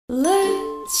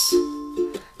Let's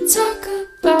talk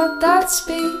about that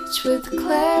speech with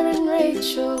Claire and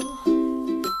Rachel.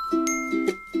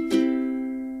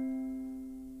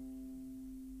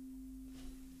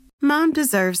 Mom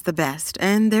deserves the best,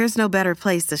 and there's no better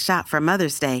place to shop for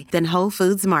Mother's Day than Whole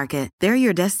Foods Market. They're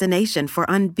your destination for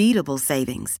unbeatable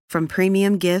savings, from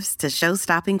premium gifts to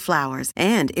show-stopping flowers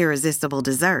and irresistible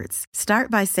desserts.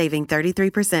 Start by saving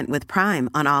 33% with Prime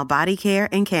on all body care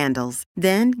and candles.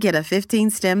 Then get a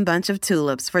 15-stem bunch of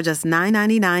tulips for just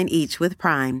 $9.99 each with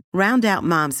Prime. Round out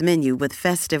Mom's menu with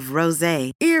festive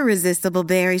rosé, irresistible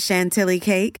berry chantilly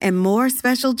cake, and more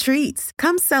special treats.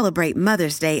 Come celebrate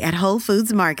Mother's Day at Whole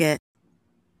Foods Market.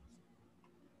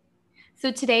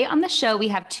 So today on the show, we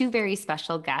have two very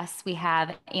special guests. We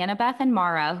have Annabeth and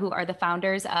Mara, who are the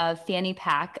founders of Fanny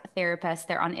Pack Therapists.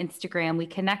 They're on Instagram. We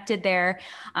connected there.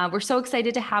 We're so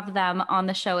excited to have them on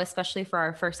the show, especially for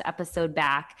our first episode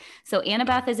back. So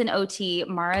Annabeth is an OT,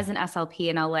 Mara is an SLP,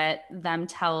 and I'll let them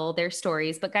tell their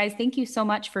stories. But guys, thank you so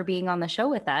much for being on the show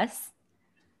with us.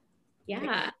 Yeah,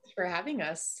 thanks for having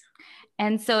us.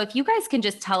 And so if you guys can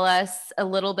just tell us a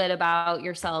little bit about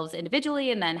yourselves individually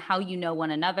and then how you know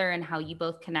one another and how you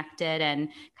both connected and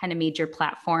kind of made your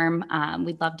platform,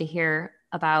 we'd love to hear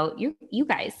about you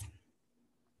guys.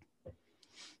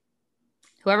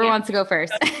 Whoever wants to go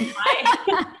first.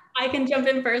 I can jump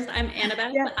in first. I'm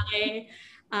Annabeth. Yeah.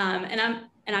 And I'm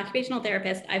an occupational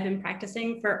therapist. I've been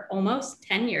practicing for almost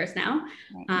 10 years now,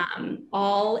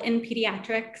 all in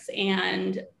pediatrics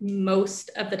and most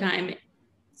of the time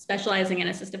specializing in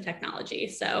assistive technology.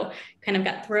 So kind of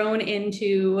got thrown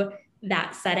into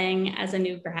that setting as a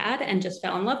new grad and just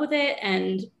fell in love with it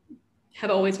and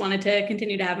have always wanted to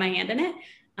continue to have my hand in it.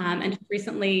 And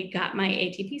recently got my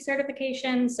ATP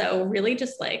certification. So really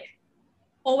just like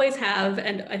always have,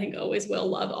 and I think always will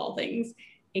love all things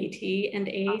AT and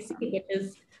AAC, which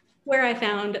is where I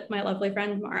found my lovely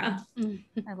friend, Mara.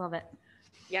 I love it.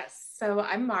 Yes. So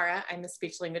I'm Mara. I'm a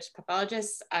speech language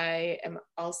pathologist. I am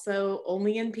also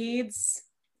only in peds.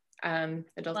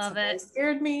 Adults have always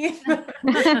scared me.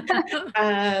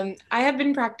 I have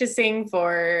been practicing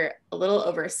for a little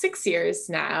over 6 years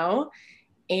now.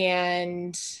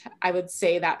 And I would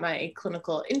say that my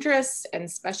clinical interests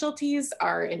and specialties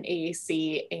are in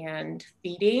AAC and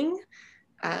feeding.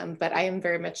 But I am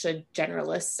very much a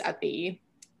generalist at the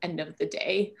end of the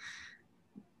day,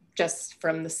 just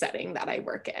from the setting that I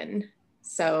work in.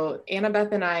 So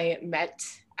Annabeth and I met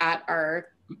at our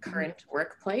current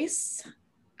workplace.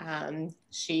 I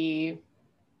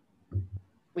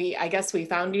guess we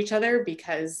found each other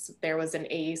because there was an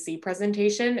AAC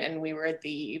presentation and we were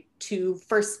the two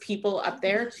first people up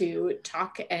there to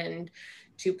talk and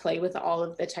to play with all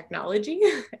of the technology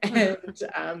and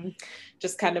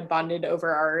just kind of bonded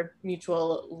over our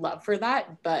mutual love for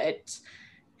that. But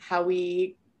how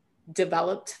we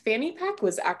developed Fanny Pack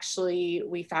was actually,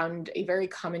 we found a very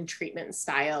common treatment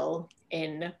style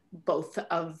in both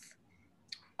of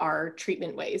our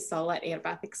treatment ways. So I'll let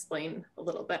Annabeth explain a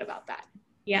little bit about that.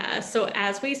 Yeah, so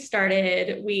as we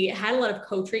started, we had a lot of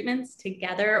co-treatments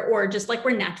together, or just like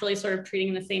we're naturally sort of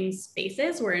treating the same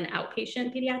spaces. We're in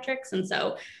outpatient pediatrics. And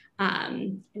so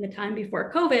in the time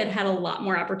before COVID, had a lot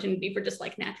more opportunity for just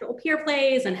like natural peer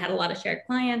plays and had a lot of shared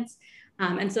clients.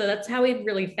 And so that's how we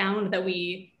really found that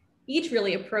we each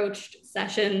really approached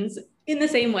sessions in the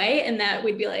same way, and that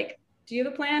we'd be like, do you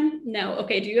have a plan? No.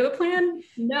 Okay. Do you have a plan?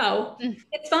 No.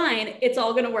 It's fine. It's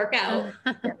all going to work out.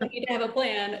 You need to have a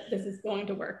plan. This is going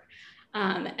to work.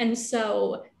 And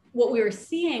so what we were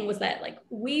seeing was that like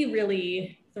we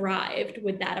really thrived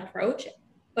with that approach,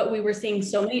 but we were seeing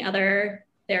so many other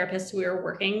therapists we were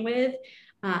working with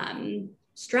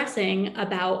stressing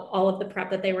about all of the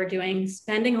prep that they were doing,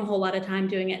 spending a whole lot of time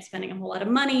doing it, spending a whole lot of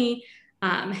money,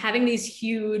 having these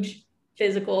huge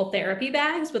physical therapy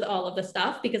bags with all of the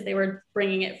stuff because they were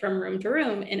bringing it from room to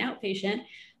room in outpatient.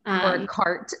 Or a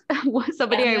cart.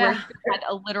 Somebody I worked with had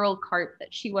a literal cart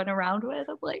that she went around with.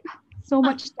 I'm like, so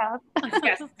much stuff.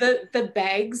 Yes, the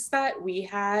bags that we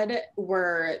had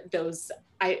were those,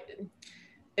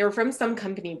 they were from some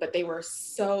company, but they were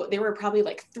probably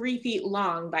like 3 feet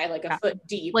long by like a foot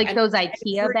deep. Like those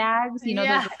IKEA bags, you know,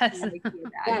 yes. those IKEA bags.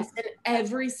 Yes, and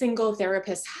every single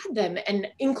therapist had them, and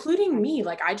including me.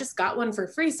 Like I just got one for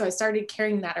free, so I started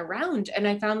carrying that around, and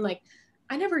I found like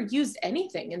I never used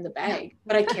anything in the bag,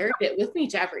 but I carried it with me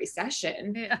to every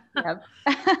session. Yeah.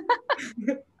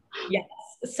 Yep. Yes.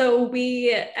 So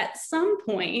we, at some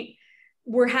point,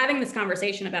 we're having this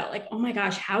conversation about like, oh my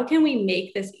gosh, how can we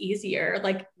make this easier?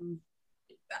 Like,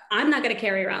 I'm not going to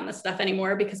carry around this stuff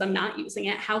anymore because I'm not using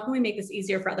it. How can we make this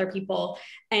easier for other people?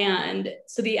 And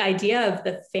so the idea of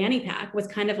the Fanny Pack was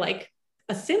kind of like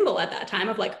a symbol at that time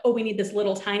of like, oh, we need this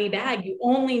little tiny bag. You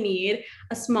only need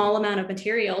a small amount of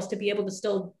materials to be able to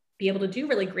still be able to do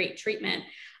really great treatment.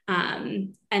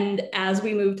 And as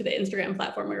we moved to the Instagram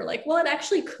platform, we were like, well, it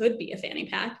actually could be a fanny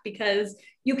pack because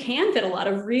you can fit a lot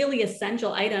of really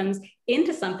essential items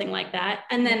into something like that.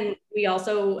 And then we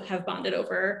also have bonded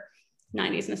over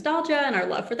 90s nostalgia and our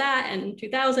love for that and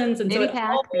 2000s. And so it's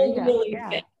all really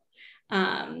fit.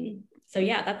 So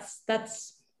yeah,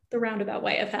 that's the roundabout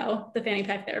way of how the fanny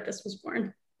pack therapist was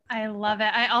born. I love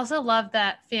it. I also love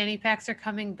that fanny packs are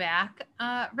coming back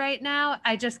right now.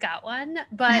 I just got one,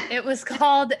 but it was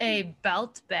called a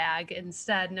belt bag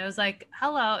instead. And I was like,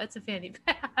 hello, it's a fanny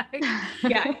bag.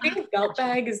 Yeah, I think belt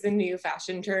bag is the new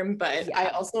fashion term, but I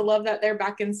also love that they're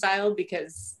back in style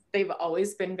because they've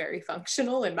always been very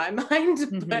functional in my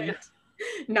mind, but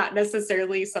not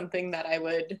necessarily something that I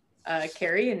would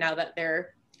carry. And now that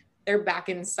they're back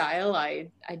in style, I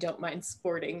don't mind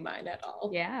sporting mine at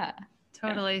all. Yeah.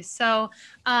 Totally. So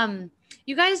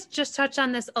you guys just touched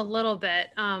on this a little bit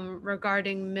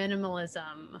regarding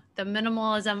minimalism, the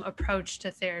minimalism approach to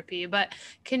therapy, but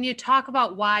can you talk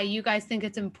about why you guys think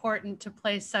it's important to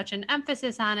place such an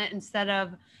emphasis on it instead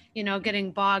of, you know,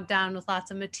 getting bogged down with lots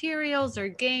of materials or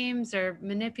games or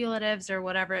manipulatives or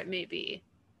whatever it may be?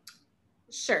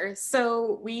 Sure.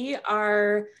 So we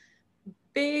are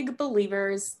big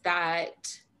believers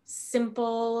that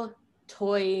simple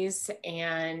toys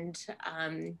and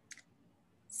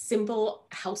simple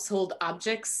household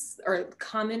objects or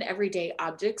common everyday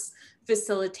objects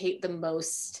facilitate the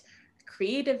most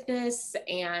creativeness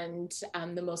and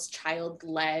the most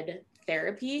child-led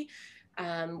therapy.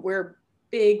 We're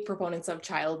big proponents of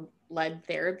child-led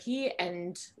therapy,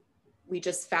 and we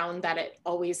just found that it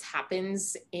always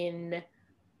happens in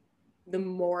the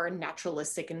more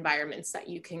naturalistic environments that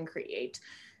you can create.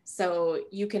 So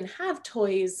you can have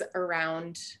toys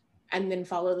around and then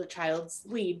follow the child's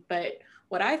lead. But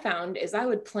what I found is I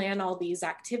would plan all these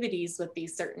activities with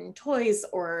these certain toys,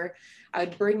 or I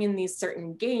would bring in these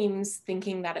certain games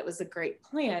thinking that it was a great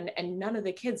plan. And none of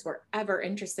the kids were ever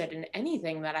interested in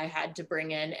anything that I had to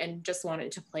bring in and just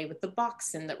wanted to play with the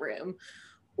box in the room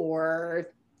or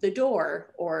the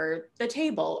door or the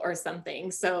table or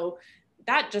something. So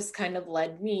that just kind of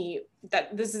led me,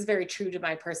 that this is very true to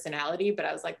my personality, but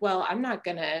I was like, well, I'm not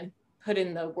going to put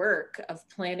in the work of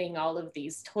planning all of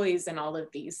these toys and all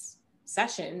of these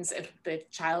sessions if the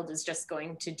child is just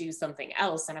going to do something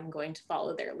else and I'm going to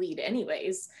follow their lead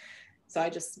anyways. So I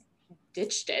just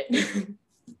ditched it.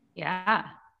 Yeah.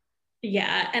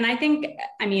 Yeah. And I think,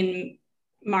 I mean,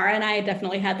 Mara and I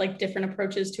definitely had like different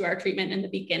approaches to our treatment in the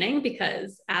beginning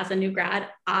because as a new grad,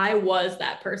 I was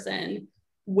that person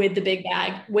with the big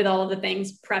bag, with all of the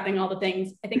things, prepping all the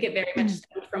things. I think it very much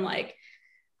stemmed from like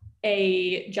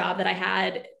a job that I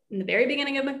had in the very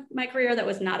beginning of my career that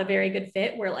was not a very good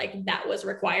fit, where like that was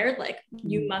required. Like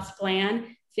you must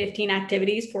plan 15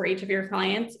 activities for each of your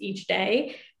clients each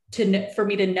day for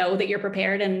me to know that you're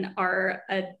prepared and are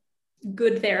a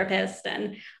good therapist.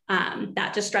 And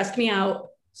that just stressed me out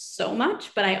so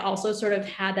much. But I also sort of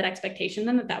had that expectation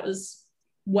then that was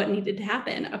what needed to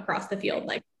happen across the field.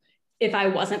 Like if I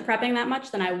wasn't prepping that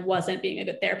much, then I wasn't being a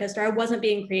good therapist, or I wasn't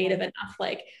being creative enough.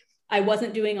 Like I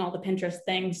wasn't doing all the Pinterest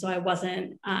things. So I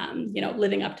wasn't,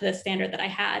 living up to the standard that I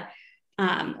had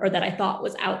or that I thought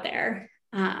was out there.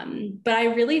 But I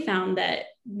really found that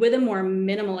with a more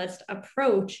minimalist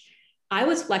approach, I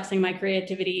was flexing my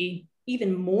creativity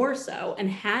even more so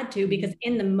and had to, because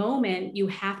in the moment you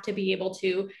have to be able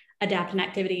to adapt an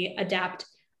activity, adapt,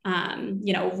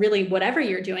 really whatever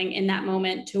you're doing in that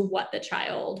moment to what the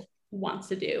child wants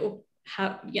to do,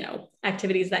 how,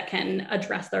 activities that can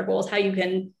address their goals, how you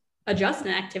can adjust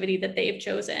an activity that they've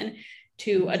chosen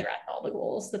to address all the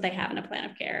goals that they have in a plan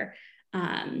of care.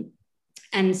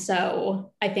 And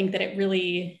so I think that it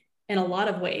really, in a lot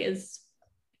of ways,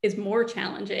 is more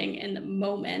challenging in the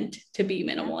moment to be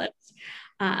minimalist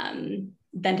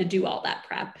than to do all that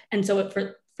prep. And so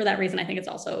for that reason, I think it's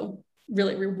also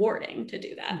really rewarding to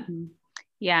do that. Mm-hmm.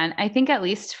 Yeah. And I think at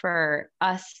least for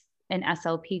us in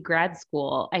SLP grad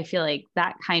school, I feel like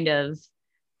that kind of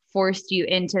forced you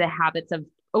into the habits of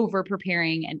over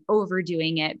preparing and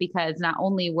overdoing it, because not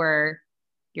only were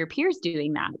your peers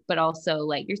doing that, but also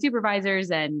like your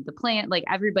supervisors and the plant, like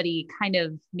everybody kind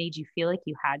of made you feel like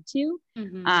you had to.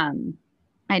 Mm-hmm.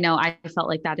 I know I felt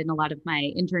like that in a lot of my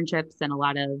internships and a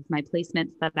lot of my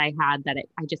placements that I had, that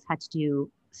I just had to do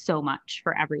so much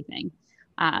for everything.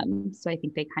 So I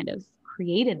think they kind of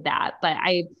created that, but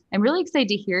I'm really excited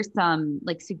to hear some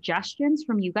like suggestions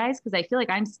from you guys, because I feel like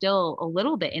I'm still a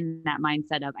little bit in that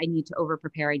mindset of I need to over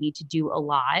prepare, I need to do a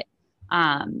lot.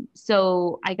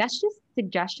 So I guess just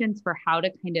suggestions for how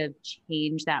to kind of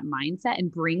change that mindset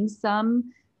and bring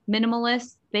some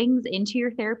minimalist things into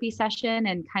your therapy session,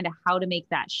 and kind of how to make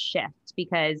that shift?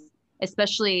 Because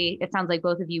especially, it sounds like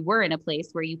both of you were in a place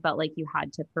where you felt like you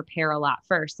had to prepare a lot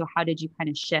first. So how did you kind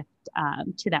of shift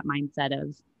to that mindset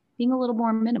of being a little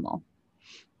more minimal?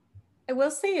 I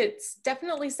will say it's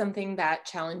definitely something that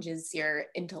challenges your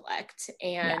intellect,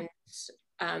 and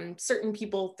certain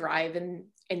people thrive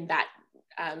in that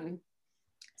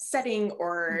setting,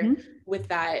 or with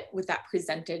that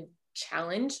presented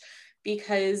challenge,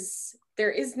 because there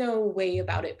is no way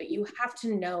about it, but you have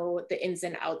to know the ins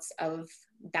and outs of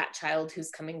that child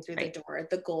who's coming through the door,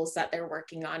 the goals that they're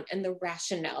working on, and the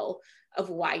rationale of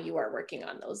why you are working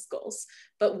on those goals.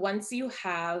 But once you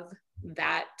have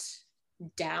that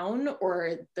down,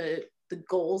 or the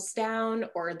goals down,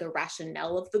 or the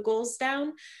rationale of the goals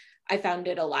down, I found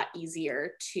it a lot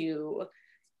easier to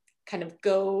kind of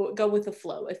go with the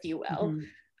flow, if you will.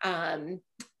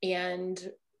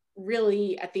 And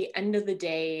really, at the end of the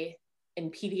day, in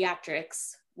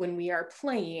pediatrics, when we are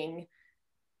playing,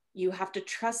 you have to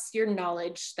trust your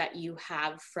knowledge that you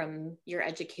have from your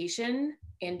education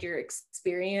and your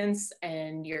experience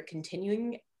and your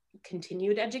continued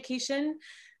education,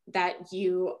 that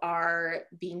you are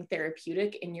being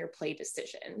therapeutic in your play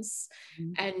decisions.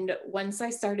 And once I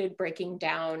started breaking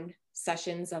down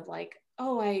sessions of like,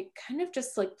 oh, I kind of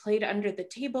just like played under the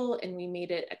table and we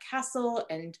made it a castle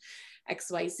and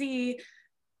XYZ.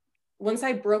 Once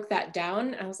I broke that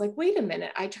down, I was like, wait a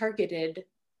minute, I targeted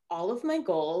all of my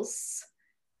goals.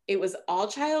 It was all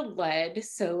child-led,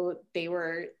 so they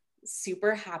were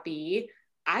super happy.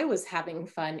 I was having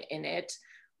fun in it,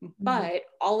 but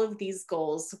all of these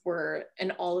goals were,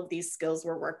 and all of these skills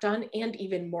were worked on, and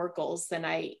even more goals than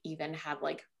I even have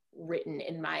like written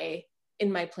in my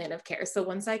plan of care. So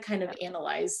once I kind of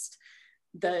analyzed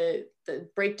the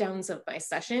breakdowns of my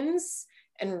sessions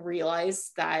and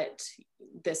realized that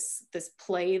this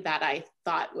play that I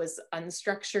thought was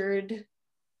unstructured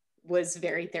was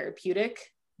very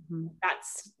therapeutic,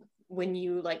 that's when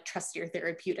you like trust your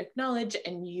therapeutic knowledge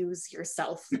and use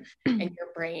yourself and your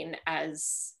brain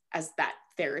as that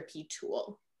therapy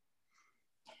tool.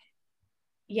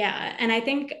 Yeah. And I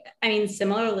think, I mean,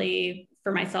 similarly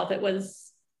for myself, it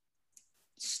was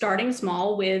starting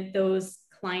small with those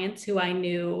clients who I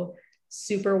knew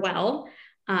super well,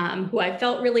 who I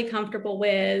felt really comfortable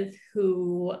with,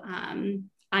 who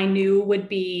I knew would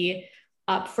be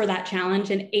up for that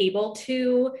challenge and able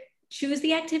to choose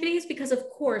the activities, because of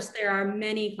course there are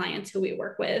many clients who we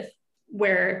work with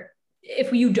where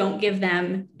if you don't give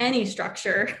them any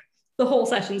structure, the whole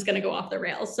session is going to go off the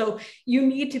rails. So you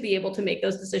need to be able to make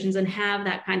those decisions and have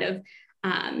that kind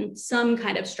of some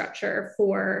kind of structure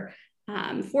for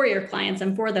your clients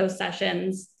and for those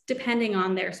sessions, depending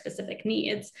on their specific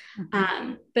needs.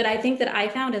 But I think that I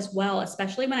found as well,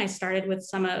 especially when I started with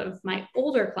some of my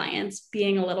older clients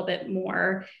being a little bit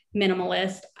more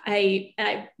minimalist,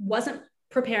 I wasn't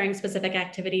preparing specific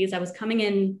activities. I was coming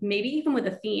in maybe even with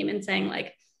a theme and saying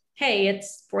like, hey,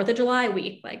 it's 4th of July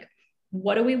week. Like,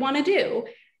 what do we want to do?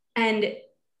 And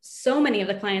so many of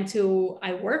the clients who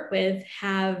I work with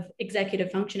have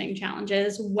executive functioning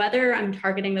challenges, whether I'm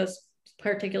targeting those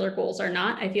particular goals or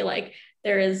not. I feel like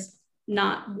there is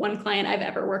not one client I've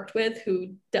ever worked with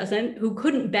who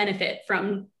couldn't benefit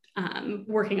from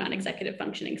working on executive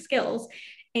functioning skills.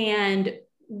 And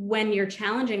when you're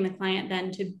challenging the client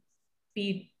then to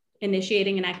be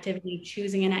initiating an activity,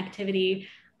 choosing an activity,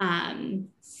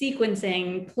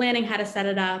 sequencing, planning how to set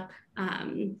it up,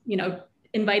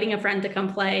 inviting a friend to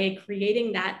come play,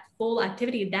 creating that full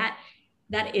activity,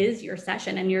 that is your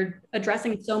session. And you're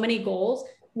addressing so many goals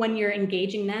when you're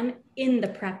engaging them in the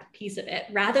prep piece of it,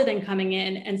 rather than coming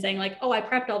in and saying like, oh, I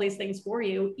prepped all these things for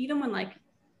you. Even when like,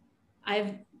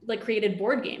 I've like created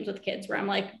board games with kids where I'm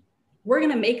like, we're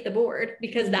going to make the board,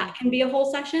 because that can be a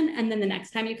whole session. And then the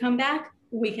next time you come back,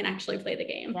 we can actually play the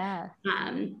game. Yeah.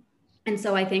 And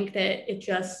so I think that it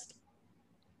just,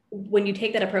 when you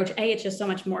take that approach, it's just so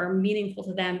much more meaningful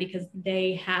to them because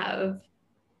they have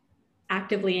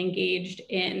actively engaged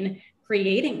in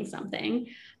creating something.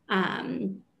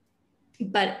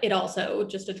 But it also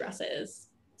just addresses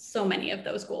so many of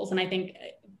those goals. And I think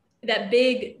that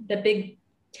the big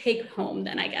take home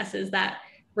then, I guess, is that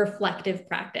reflective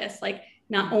practice, like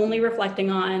not only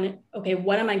reflecting on, okay,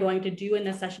 what am I going to do in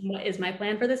this session? What is my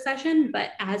plan for this session?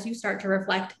 But as you start to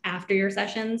reflect after your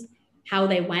sessions, how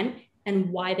they went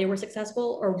and why they were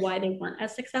successful or why they weren't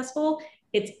as successful,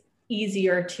 it's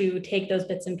easier to take those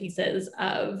bits and pieces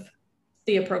of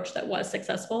the approach that was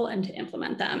successful and to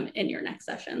implement them in your next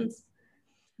sessions.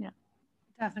 Yeah,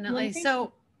 definitely.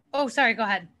 So, oh, sorry, go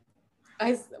ahead.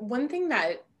 One thing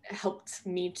that helped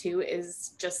me too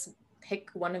is just pick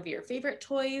one of your favorite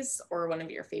toys or one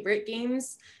of your favorite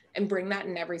games and bring that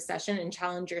in every session and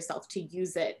challenge yourself to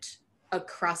use it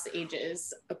across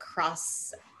ages,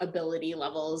 across ability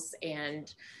levels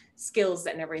and skills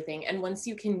and everything. And once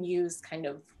you can use kind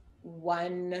of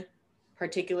one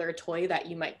particular toy that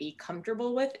you might be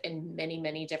comfortable with in many,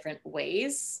 many different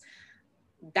ways,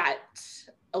 that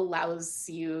allows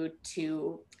you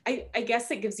to, I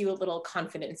guess it gives you a little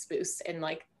confidence boost and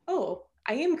like, oh,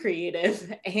 I am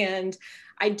creative and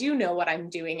I do know what I'm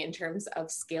doing in terms of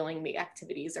scaling the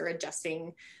activities or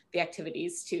adjusting the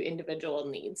activities to individual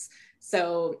needs.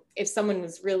 So if someone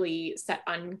was really set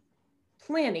on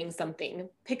planning something,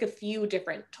 pick a few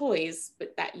different toys,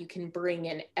 but that you can bring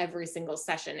in every single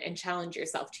session and challenge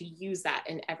yourself to use that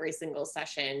in every single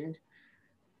session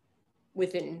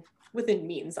within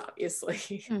means, obviously.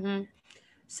 Mm-hmm.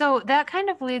 So that kind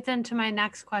of leads into my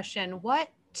next question. What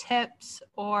tips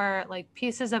or like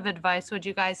pieces of advice would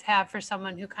you guys have for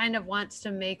someone who kind of wants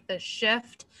to make the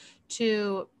shift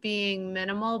to being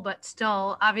minimal, but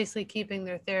still obviously keeping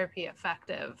their therapy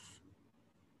effective?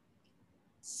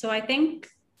 So I think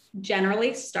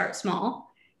generally start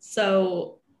small.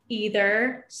 So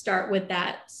either start with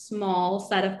that small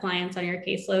set of clients on your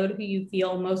caseload who you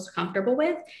feel most comfortable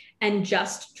with and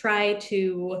just try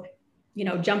to,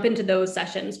 jump into those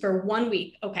sessions for 1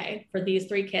 week. Okay, for these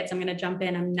 3 kids, I'm going to jump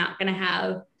in. I'm not going to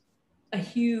have a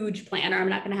huge plan, or I'm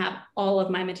not going to have all of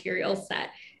my materials set,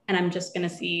 and I'm just going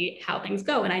to see how things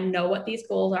go. And I know what these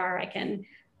goals are. I can,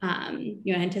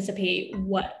 anticipate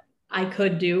what I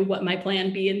could do, what my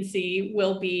plan B and C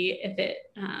will be if it,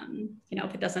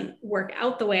 if it doesn't work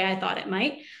out the way I thought it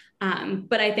might.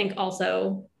 But I think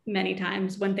also many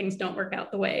times when things don't work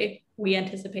out the way we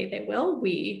anticipate they will,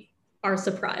 we are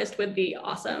surprised with the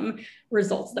awesome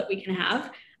results that we can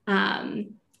have.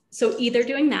 So either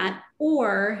doing that,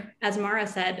 or as Mara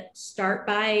said, start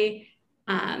by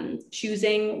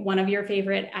choosing one of your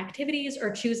favorite activities,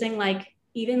 or choosing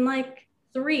even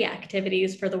 3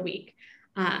 activities for the week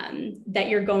that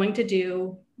you're going to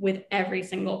do with every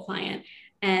single client.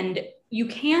 And you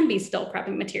can be still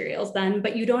prepping materials then,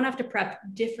 but you don't have to prep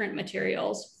different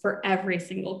materials for every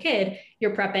single kid.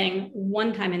 You're prepping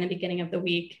one time in the beginning of the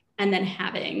week and then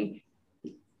having,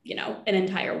 an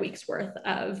entire week's worth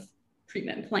of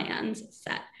treatment plans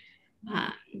set.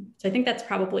 So I think that's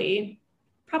probably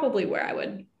where I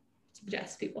would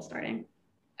suggest people starting.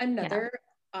 Another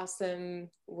awesome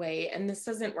way, and this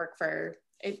doesn't work for,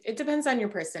 it depends on your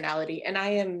personality. And I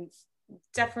am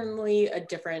definitely a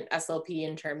different SLP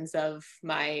in terms of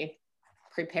my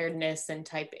preparedness and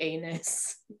type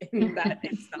A-ness, in that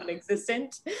it's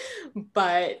non-existent.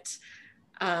 But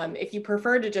if you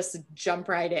prefer to just jump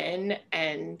right in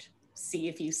and see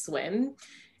if you swim,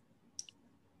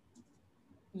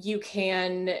 you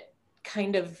can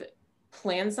kind of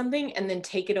plan something and then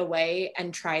take it away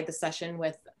and try the session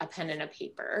with a pen and a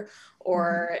paper,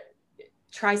 or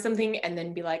try something and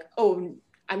then be like, oh,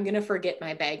 I'm going to forget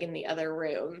my bag in the other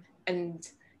room. And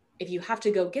if you have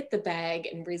to go get the bag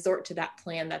and resort to that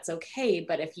plan, that's okay.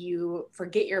 But if you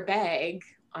forget your bag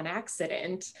on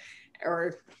accident,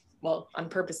 or on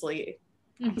purposely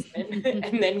accident,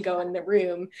 and then go in the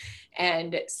room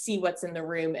and see what's in the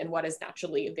room and what is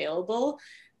naturally available,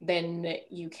 then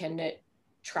you can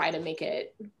try to make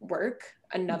it work.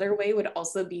 Another way would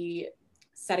also be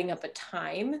setting up a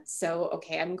time. So,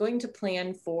 okay, I'm going to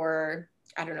plan for,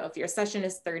 I don't know, if your session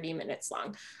is 30 minutes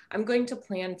long, I'm going to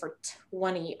plan for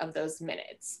 20 of those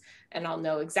minutes, and I'll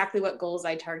know exactly what goals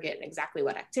I target and exactly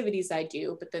what activities I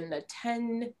do. But then the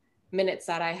 10 minutes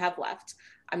that I have left,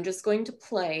 I'm just going to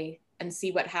play and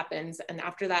see what happens. And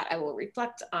after that, I will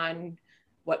reflect on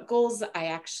what goals I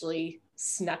actually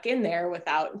snuck in there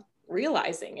without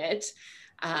realizing it.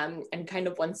 And kind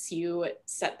of once you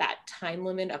set that time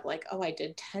limit of like, oh, I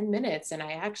did 10 minutes and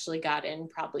I actually got in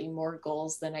probably more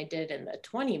goals than I did in the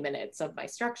 20 minutes of my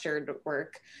structured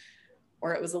work,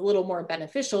 or it was a little more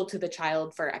beneficial to the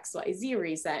child for XYZ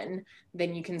reason,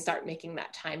 then you can start making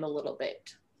that time a little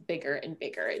bit bigger and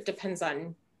bigger. It depends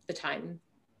on the time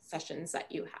sessions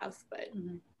that you have, but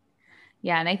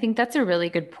yeah. And I think that's a really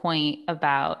good point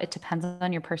about, it depends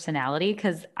on your personality,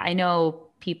 because I know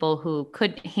people who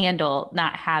could handle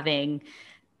not having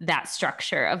that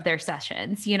structure of their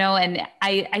sessions, and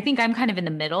I think I'm kind of in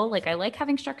the middle. Like, I like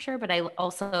having structure, but I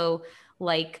also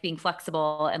like being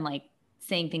flexible and like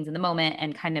saying things in the moment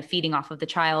and kind of feeding off of the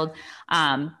child.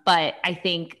 But I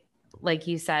think, like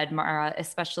you said, Mara,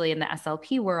 especially in the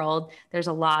SLP world, there's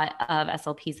a lot of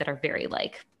SLPs that are very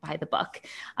like by the book,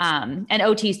 and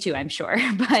OTs too, I'm sure.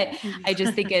 But I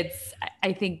just think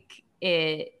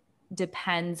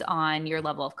depends on your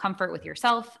level of comfort with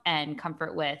yourself and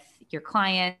comfort with your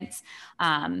clients.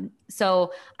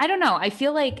 So I don't know. I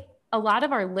feel like a lot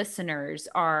of our listeners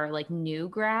are like new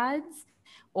grads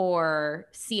or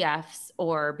CFs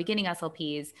or beginning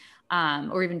SLPs,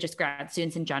 or even just grad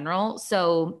students in general.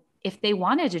 So if they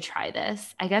wanted to try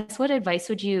this, I guess what advice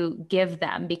would you give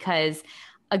them? Because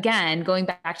again, going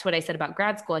back to what I said about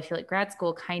grad school, I feel like grad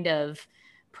school kind of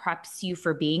preps you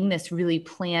for being this really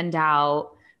planned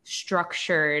out,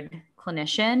 structured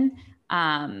clinician.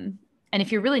 And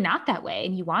if you're really not that way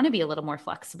and you want to be a little more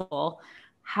flexible,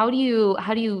 how do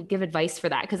you give advice for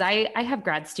that? Because I have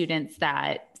grad students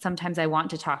that sometimes I want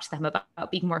to talk to them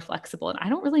about being more flexible and I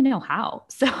don't really know how.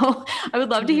 So I would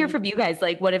love to hear from you guys,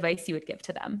 like what advice you would give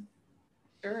to them.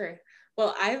 Sure.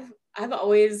 Well, I've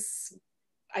always,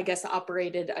 I guess,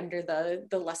 operated under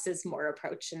the less is more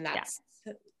approach, and that's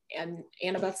and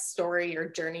Annabeth's story or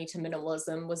journey to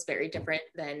minimalism was very different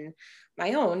than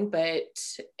my own, but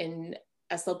in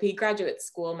SLP graduate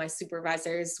school, my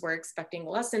supervisors were expecting a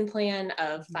lesson plan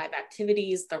of 5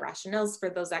 activities, the rationales for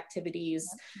those activities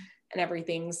and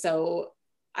everything. So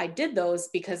I did those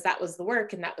because that was the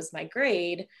work and that was my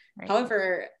grade. Right.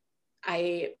 However,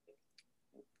 I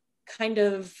kind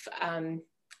of,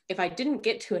 if I didn't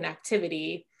get to an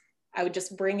activity, I would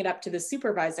just bring it up to the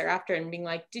supervisor after and being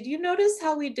like, did you notice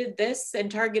how we did this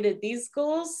and targeted these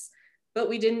goals, but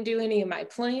we didn't do any of my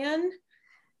plan?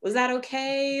 Was that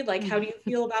okay? Like, how do you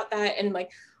feel about that? And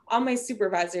like, all my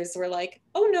supervisors were like,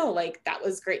 oh no, like that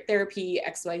was great therapy,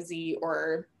 XYZ,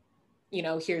 or, you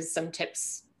know, here's some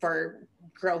tips for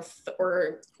growth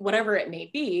or whatever it may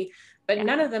be. But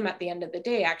none of them at the end of the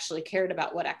day actually cared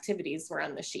about what activities were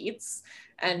on the sheets.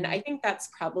 And I think that's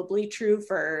probably true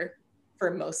for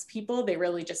most people. They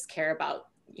really just care about,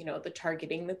 you know, the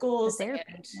targeting the goals and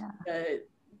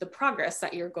the progress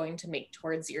that you're going to make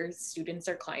towards your students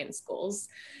or clients' goals.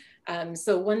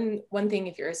 So one thing,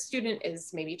 if you're a student,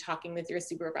 is maybe talking with your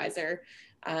supervisor.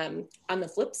 On the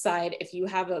flip side, if you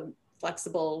have a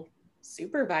flexible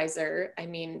supervisor, I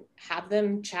mean, have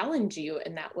them challenge you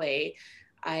in that way.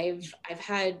 I've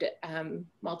had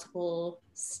multiple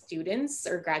students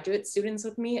or graduate students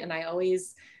with me, and I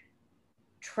always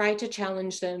try to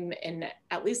challenge them in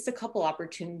at least a couple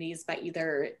opportunities by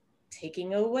either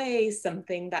taking away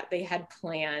something that they had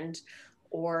planned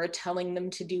or telling them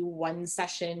to do one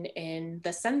session in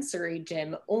the sensory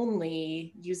gym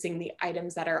only using the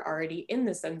items that are already in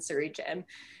the sensory gym.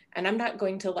 And I'm not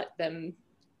going to let them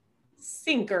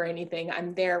sink or anything.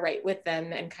 I'm there right with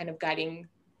them and kind of guiding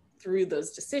through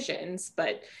those decisions.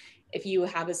 But if you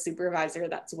have a supervisor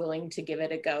that's willing to give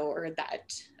it a go, or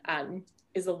that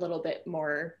is a little bit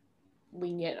more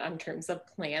lenient on terms of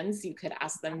plans, you could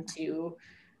ask them to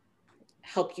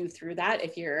help you through that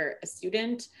if you're a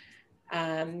student.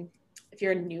 If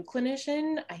you're a new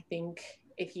clinician, I think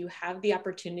if you have the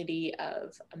opportunity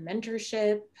of a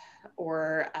mentorship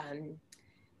or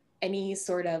any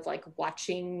sort of like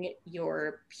watching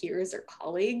your peers or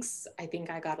colleagues, I think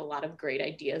I got a lot of great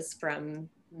ideas from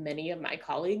many of my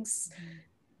colleagues,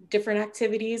 different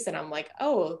activities. And I'm like,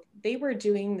 oh, they were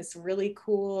doing this really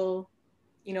cool,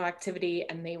 you know, activity,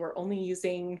 and they were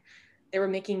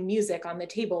making music on the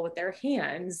table with their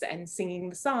hands and singing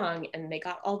the song, and they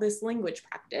got all this language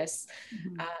practice.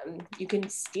 You can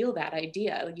steal that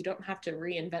idea. You don't have to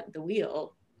reinvent the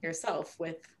wheel yourself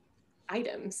with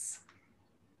items.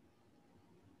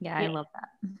 Yeah, I love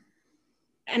that.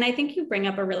 And I think you bring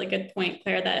up a really good point,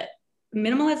 Claire, that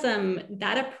minimalism,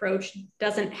 that approach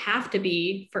doesn't have to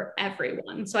be for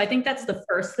everyone. So I think that's the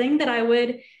first thing that I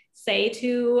would say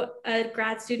to a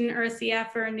grad student or a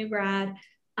CF or a new grad,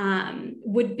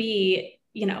 would be,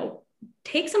 you know,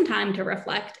 take some time to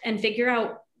reflect and figure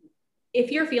out,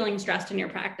 if you're feeling stressed in your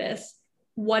practice,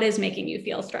 what is making you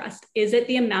feel stressed? Is it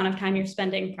the amount of time you're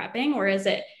spending prepping, or is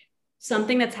it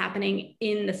something that's happening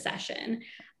in the session?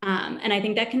 And I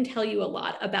think that can tell you a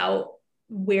lot about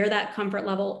where that comfort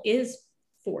level is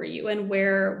for you and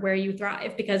where you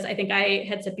thrive. Because I think I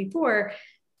had said before,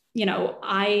 you know,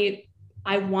 I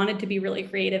wanted to be really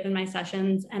creative in my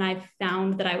sessions, and I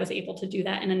found that I was able to do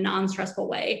that in a non-stressful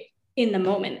way in the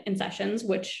moment in sessions,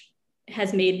 which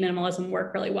has made minimalism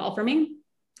work really well for me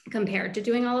compared to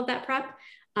doing all of that prep.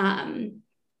 And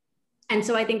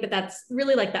so I think that that's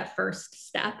really like that first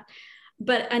step.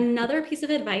 But another piece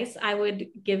of advice I would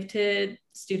give to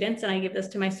students, and I give this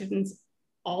to my students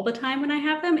all the time when I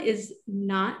have them, is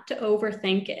not to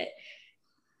overthink it.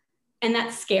 And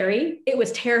that's scary. It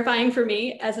was terrifying for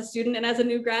me as a student and as a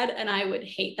new grad, and I would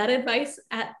hate that advice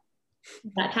at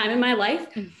that time in my life.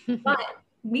 But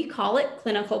we call it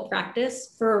clinical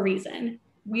practice for a reason.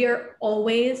 We are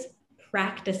always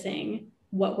practicing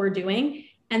what we're doing.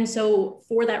 And so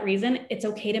for that reason, it's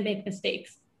okay to make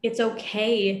mistakes. It's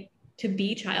okay to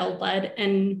be child-led.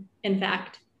 And in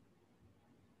fact,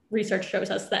 research shows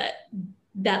us that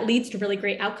that leads to really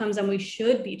great outcomes, and we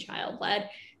should be child-led.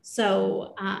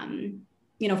 So,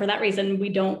 for that reason, we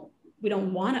don't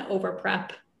want to over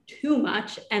prep too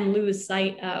much and lose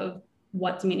sight of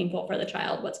what's meaningful for the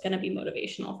child, what's going to be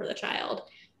motivational for the child.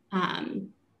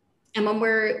 And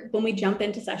when we jump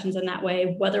into sessions in that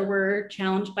way, whether we're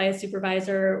challenged by a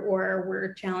supervisor or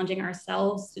we're challenging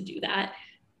ourselves to do that,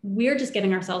 we're just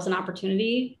giving ourselves an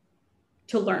opportunity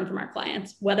to learn from our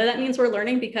clients, whether that means we're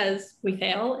learning because we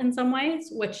fail in some ways,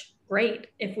 which great,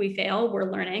 if we fail,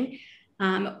 we're learning,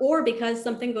 or because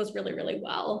something goes really, really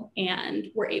well and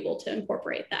we're able to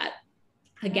incorporate that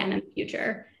again in the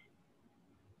future.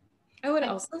 I would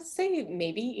also say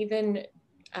maybe even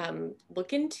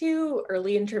look into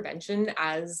early intervention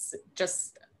as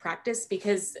just practice,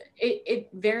 because it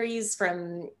varies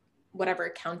from whatever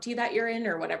county that you're in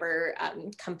or whatever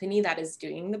company that is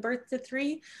doing the birth to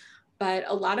 3. But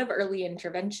a lot of early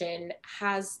intervention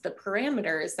has the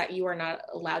parameters that you are not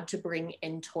allowed to bring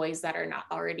in toys that are not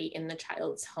already in the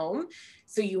child's home.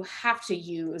 So you have to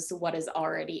use what is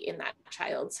already in that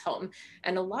child's home.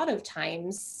 And a lot of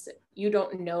times you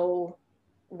don't know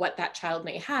what that child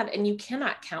may have, and you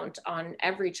cannot count on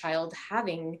every child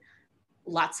having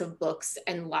lots of books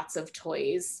and lots of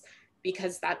toys,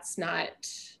 because that's not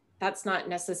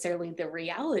necessarily the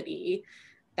reality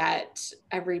that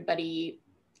everybody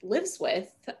lives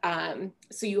with.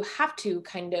 So you have to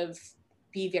kind of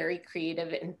be very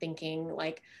creative in thinking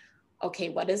like, okay,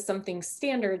 what is something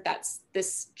standard that's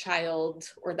this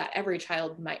child or that every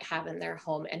child might have in their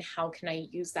home, and how can I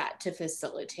use that to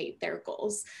facilitate their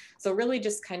goals? So really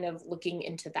just kind of looking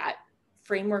into that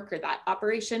framework or that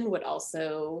operation would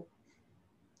also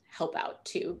help out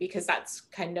too, because that's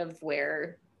kind of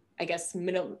where I guess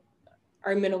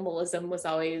our minimalism was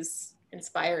always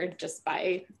inspired just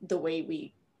by the way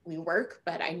we work.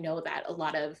 But I know that a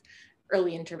lot of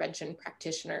early intervention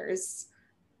practitioners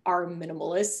are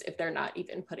minimalists if they're not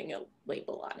even putting a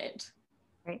label on it.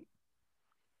 Right.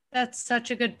 That's such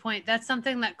a good point. That's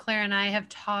something that Claire and I have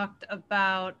talked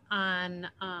about on,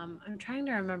 I'm trying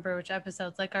to remember which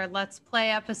episodes, like our Let's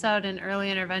Play episode in early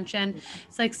intervention.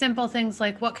 It's like simple things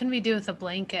like, what can we do with a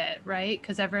blanket, right?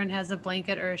 Because everyone has a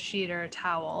blanket or a sheet or a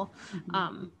towel,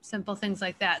 simple things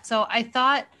like that. So I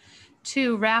thought,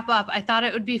 to wrap up, I thought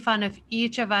it would be fun if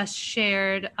each of us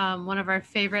shared one of our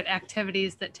favorite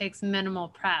activities that takes minimal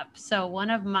prep. So one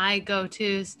of my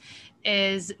go-tos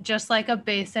is just like a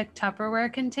basic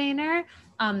Tupperware container,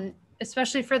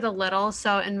 especially for the little.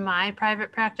 So in my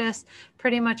private practice,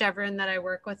 pretty much everyone that I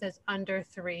work with is under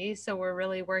 3. So we're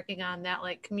really working on that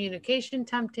like communication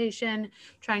temptation,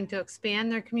 trying to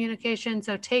expand their communication.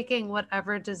 So taking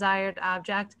whatever desired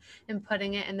object and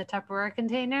putting it in the Tupperware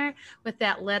container with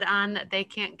that lid on that they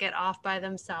can't get off by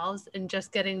themselves, and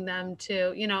just getting them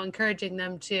to, encouraging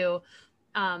them to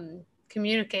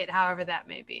communicate however that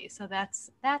may be. So that's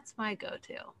my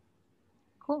go-to.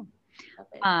 Cool.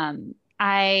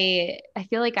 I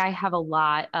feel like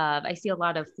I see a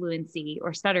lot of fluency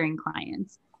or stuttering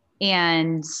clients,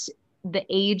 and the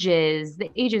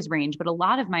ages range, but a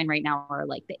lot of mine right now are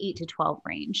like the 8 to 12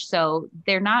 range. So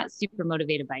they're not super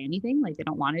motivated by anything. Like they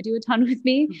don't want to do a ton with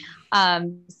me.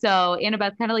 So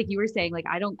Annabeth, kind of like you were saying, like,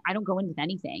 I don't go in with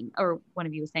anything, or one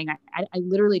of you was saying, I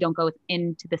literally don't go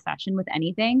into the session with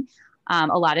anything.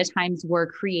 A lot of times we're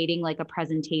creating like a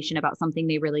presentation about something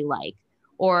they really like.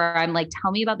 Or I'm like, tell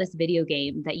me about this video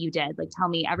game that you did. Like, tell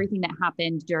me everything that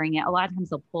happened during it. A lot of times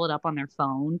they'll pull it up on their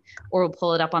phone or we'll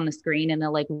pull it up on the screen and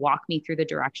they'll like walk me through the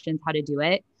directions how to do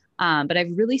it. But I've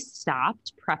really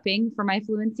stopped prepping for my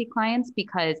fluency clients,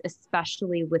 because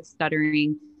especially with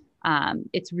stuttering,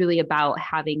 it's really about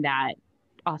having that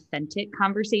authentic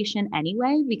conversation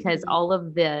anyway, because all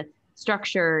of the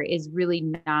structure is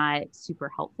really not super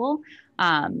helpful,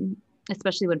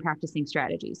 especially when practicing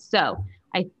strategies. So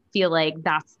I feel like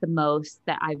that's the most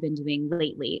that I've been doing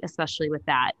lately, especially with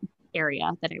that area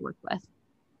that I work with.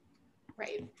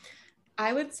 Right.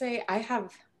 I would say I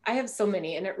have so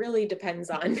many, and it really depends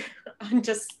on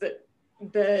just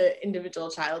the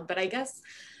individual child, but I guess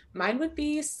mine would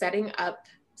be setting up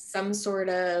some sort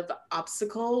of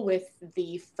obstacle with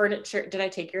the furniture. Did I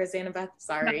take yours, Annabeth?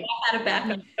 Sorry. No, I had a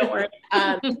backup. Don't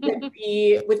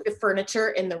worry. With the furniture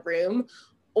in the room,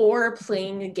 or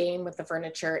playing a game with the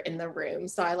furniture in the room.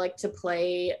 So I like to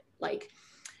play like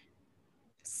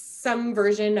some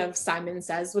version of Simon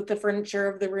Says with the furniture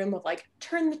of the room, of like,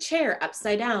 turn the chair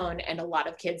upside down. And a lot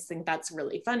of kids think that's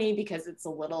really funny because it's a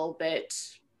little bit,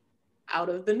 out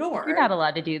of the norm. You're not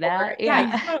allowed to do that. Or, you're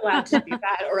not allowed to do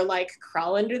that, or like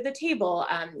crawl under the table.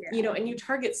 You know, and you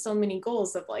target so many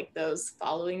goals of like those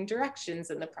following directions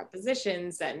and the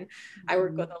prepositions. And I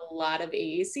work with a lot of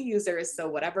AAC users, so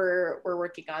whatever we're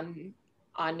working on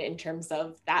in terms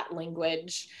of that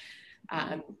language,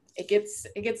 it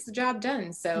gets the job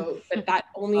done. So, but that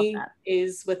only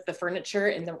is with the furniture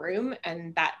in the room,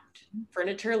 and that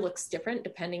furniture looks different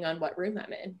depending on what room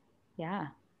I'm in. Yeah.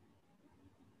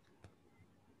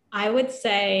 I would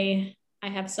say I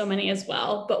have so many as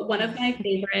well, but one of my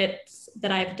favorites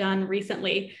that I've done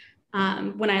recently,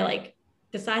 when I like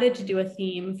decided to do a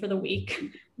theme for the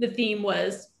week, the theme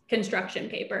was construction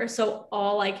paper. So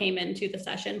all I came into the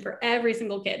session for every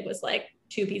single kid was like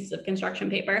 2 pieces of construction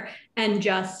paper, and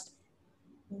just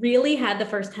really had the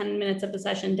first 10 minutes of the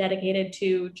session dedicated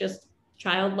to just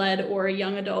child-led or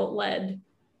young adult-led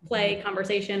play,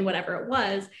 conversation, whatever it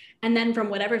was. And then from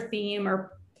whatever theme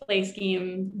or play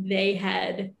scheme they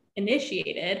had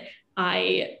initiated,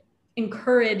 I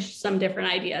encouraged some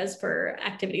different ideas for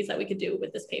activities that we could do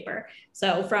with this paper.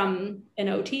 So from an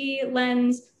OT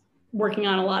lens, working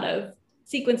on a lot of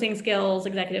sequencing skills,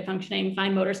 executive functioning,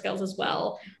 fine motor skills as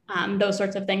well, those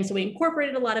sorts of things. So we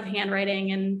incorporated a lot of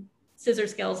handwriting and scissor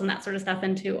skills and that sort of stuff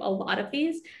into a lot of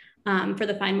these for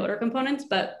the fine motor components.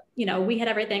 But, you know, we had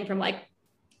everything from like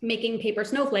making paper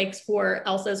snowflakes for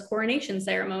Elsa's coronation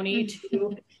ceremony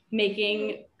to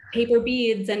making paper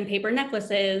beads and paper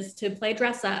necklaces, to play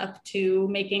dress up, to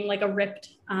making like a ripped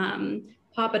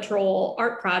Paw Patrol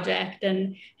art project,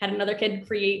 and had another kid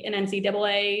create an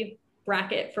NCAA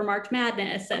bracket for March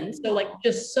Madness. And so like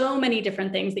just so many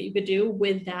different things that you could do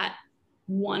with that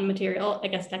one material. I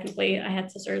guess technically I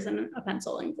had scissors and a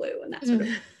pencil and glue and that sort of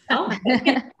stuff.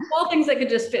 All things that could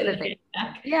just fit in a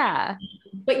backpack. Yeah.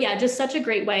 But yeah, just such a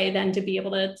great way then to be able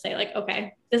to say like,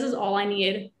 okay, this is all I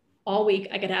need all week.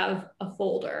 I could have a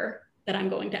folder that I'm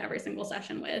going to every single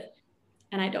session with,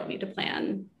 and I don't need to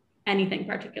plan anything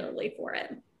particularly for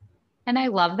it. And I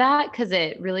love that because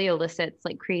it really elicits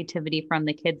like creativity from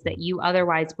the kids that you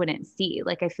otherwise wouldn't see.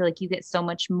 Like, I feel like you get so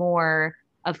much more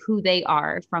of who they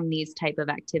are from these type of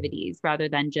activities, rather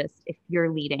than just if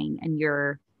you're leading and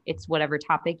it's whatever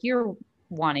topic you're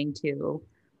wanting to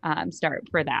start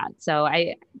for that. So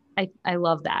I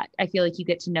love that. I feel like you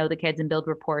get to know the kids and build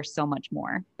rapport so much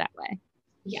more that way.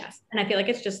 Yes. And I feel like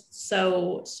it's just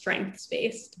so strengths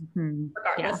based,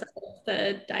 regardless of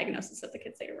the diagnosis of the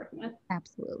kids that you're working with.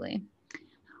 Absolutely.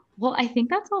 Well, I think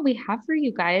that's all we have for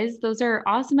you guys. Those are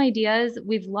awesome ideas.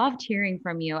 We've loved hearing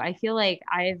from you. I feel like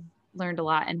I've learned a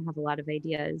lot and have a lot of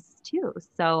ideas too.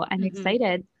 So I'm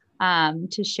excited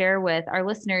to share with our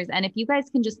listeners. And if you guys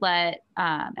can just let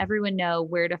everyone know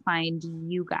where to find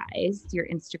you guys, your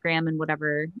Instagram and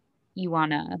whatever you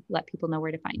want to let people know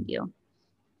where to find you.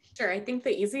 Sure. I think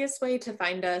the easiest way to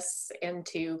find us and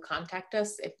to contact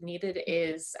us if needed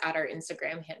is at our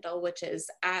Instagram handle, which is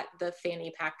at the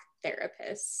Fanny Pack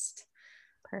Therapist.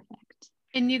 Perfect.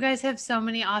 And you guys have so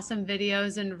many awesome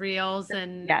videos and reels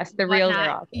and yes, the reels are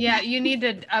awesome. Yeah, you need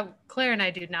to, Claire and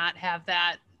I do not have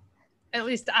that. At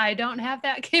least I don't have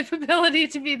that capability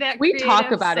to be that we creative.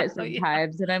 Talk about it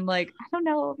sometimes and I'm like, I don't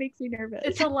know, it makes me nervous.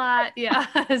 It's a lot. Yeah.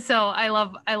 So I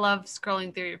love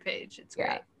scrolling through your page. It's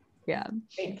great. Yeah.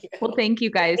 Thank you. Well, thank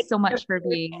you guys so much for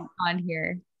being on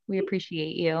here. We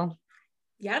appreciate you.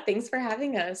 Yeah. Thanks for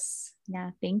having us.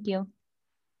 Yeah. Thank you.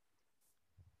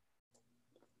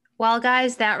 Well,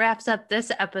 guys, that wraps up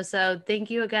this episode.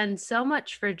 Thank you again so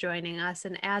much for joining us.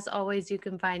 And as always, you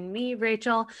can find me,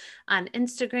 Rachel, on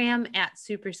Instagram at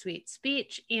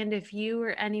SuperSweetSpeech. And if you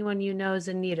or anyone you know is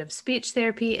in need of speech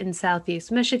therapy in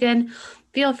Southeast Michigan,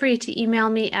 feel free to email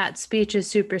me at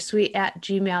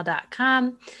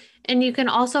speechissupersweet@gmail.com. And you can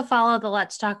also follow the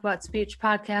Let's Talk About Speech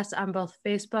podcast on both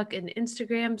Facebook and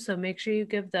Instagram. So make sure you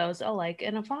give those a like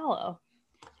and a follow.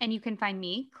 And you can find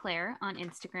me, Claire, on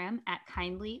Instagram at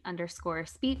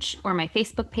kindly_speech, or my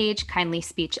Facebook page, Kindly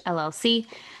Speech LLC.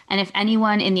 And if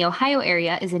anyone in the Ohio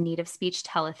area is in need of speech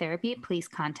teletherapy, please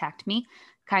contact me,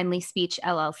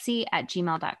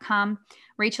 kindlyspeechllc@gmail.com.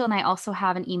 Rachel and I also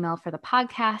have an email for the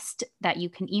podcast that you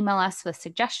can email us with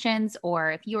suggestions, or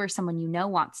if you or someone you know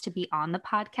wants to be on the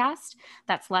podcast,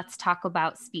 that's Let's Talk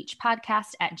About Speech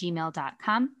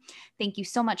podcast@gmail.com. Thank you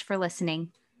so much for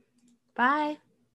listening. Bye.